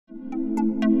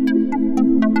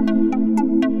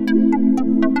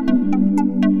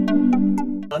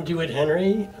I'm DeWitt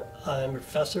Henry. I'm a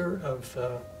professor of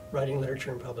writing,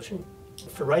 literature, and publishing.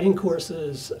 For writing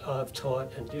courses, I've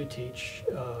taught and do teach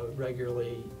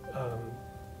regularly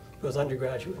both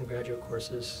undergraduate and graduate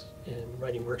courses in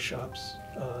writing workshops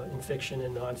in fiction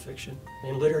and nonfiction.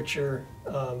 In literature,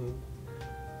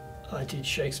 I teach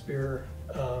Shakespeare,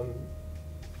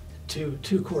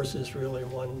 two courses really,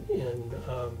 one in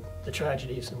the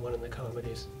tragedies and one in the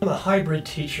comedies. I'm a hybrid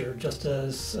teacher, just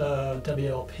as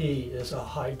WLP is a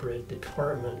hybrid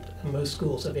department, and most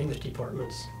schools have English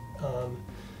departments.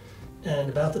 And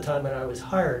about the time that I was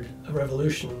hired, a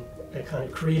revolution, a kind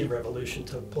of creative revolution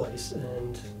took place,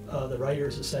 and the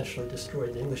writers essentially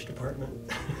destroyed the English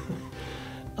department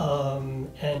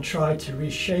and tried to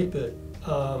reshape it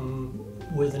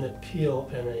with an appeal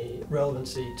and a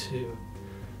relevancy to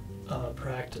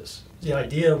practice. The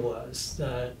idea was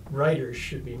that writers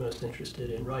should be most interested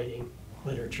in writing,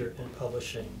 literature, and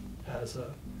publishing as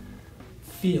a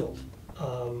field,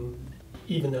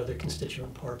 even though there are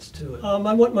constituent parts to it.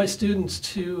 I want my students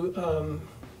to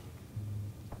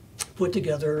put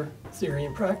together theory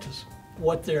and practice.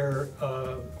 What their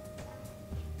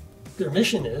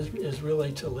mission is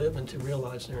really to live and to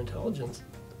realize their intelligence.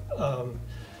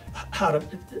 How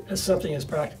to, something as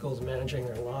practical as managing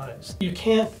their lives. You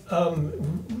can't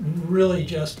really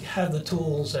just have the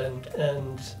tools and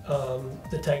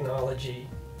the technology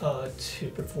to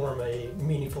perform a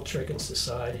meaningful trick in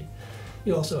society.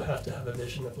 You also have to have a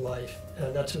vision of life,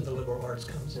 and that's where the liberal arts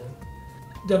comes in.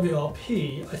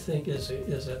 WLP, I think, is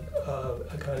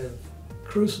a kind of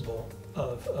crucible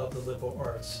of the liberal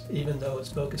arts, even though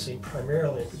it's focusing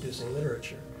primarily on producing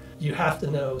literature. You have to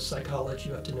know psychology,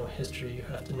 you have to know history, you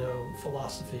have to know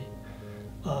philosophy,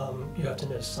 you have to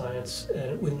know science, and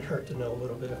it wouldn't hurt to know a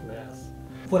little bit of math.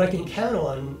 What I can count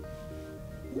on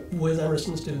with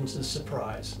Emerson students is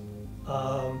surprise.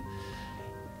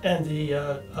 And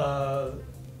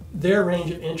their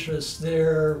range of interests,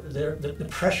 the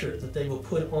pressure that they will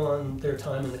put on their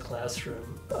time in the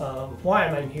classroom. Why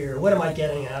am I here? What am I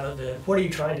getting out of it? What are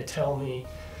you trying to tell me?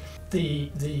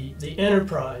 The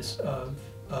enterprise of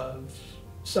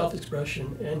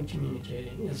self-expression and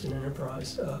communicating is an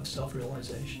enterprise of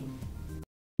self-realization.